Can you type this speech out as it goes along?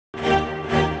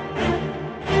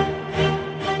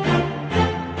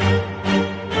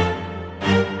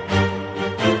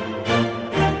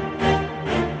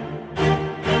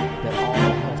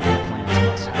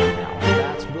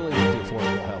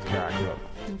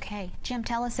Okay. Jim,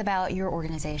 tell us about your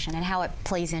organization and how it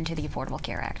plays into the Affordable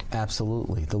Care Act.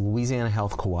 Absolutely. The Louisiana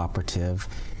Health Cooperative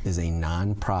is a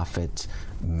nonprofit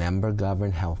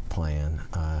member-governed health plan,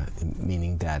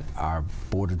 meaning that our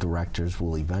board of directors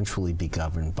will eventually be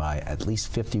governed by at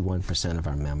least 51% of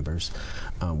our members.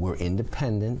 We're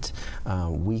independent.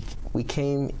 We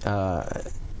came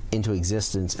into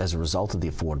existence as a result of the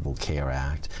Affordable Care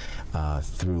Act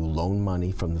through loan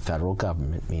money from the federal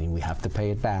government, meaning we have to pay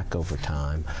it back over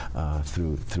time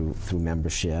through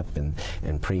membership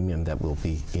and premium that we'll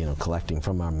be collecting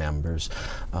from our members.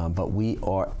 But we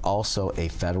are also a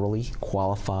federally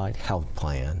qualified health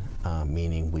plan,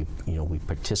 meaning we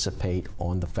participate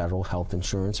on the federal health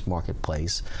insurance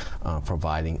marketplace,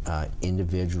 providing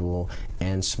individual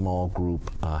and small group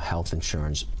health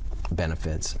insurance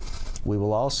benefits. We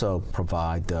will also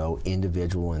provide, though,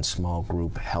 individual and small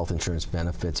group health insurance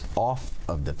benefits off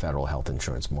of the federal health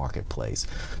insurance marketplace.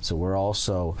 So we're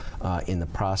also in the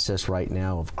process right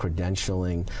now of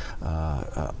credentialing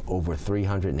over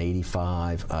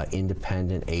 385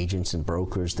 independent agents and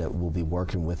brokers that will be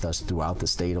working with us throughout the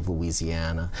state of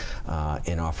Louisiana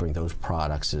and offering those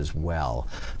products as well.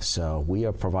 So we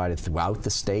are provided throughout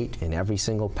the state, in every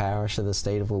single parish of the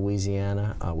state of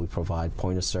Louisiana. We provide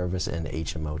point of service and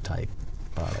HMO type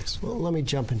products. Well, let me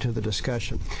jump into the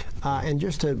discussion, and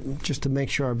just to make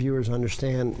sure our viewers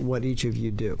understand what each of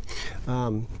you do.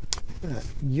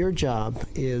 Your job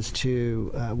is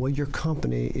to, well, your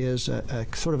company is a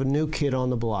sort of a new kid on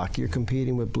the block. You're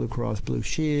competing with Blue Cross Blue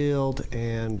Shield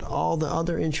and all the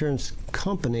other insurance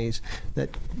companies that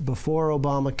before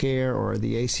Obamacare or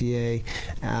the ACA,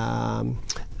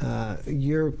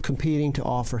 you're competing to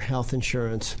offer health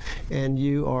insurance, and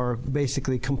you are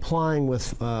basically complying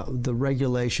with the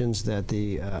regulations that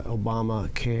the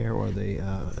Obamacare or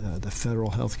the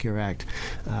Federal Health Care Act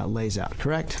lays out,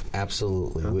 correct?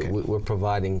 Absolutely. Okay. We're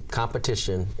providing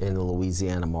competition in the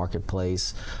Louisiana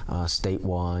marketplace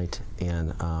statewide,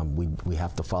 and we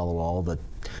have to follow all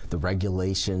the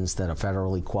regulations that a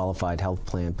federally qualified health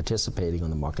plan participating on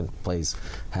the marketplace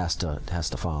has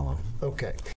to follow.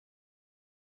 Okay.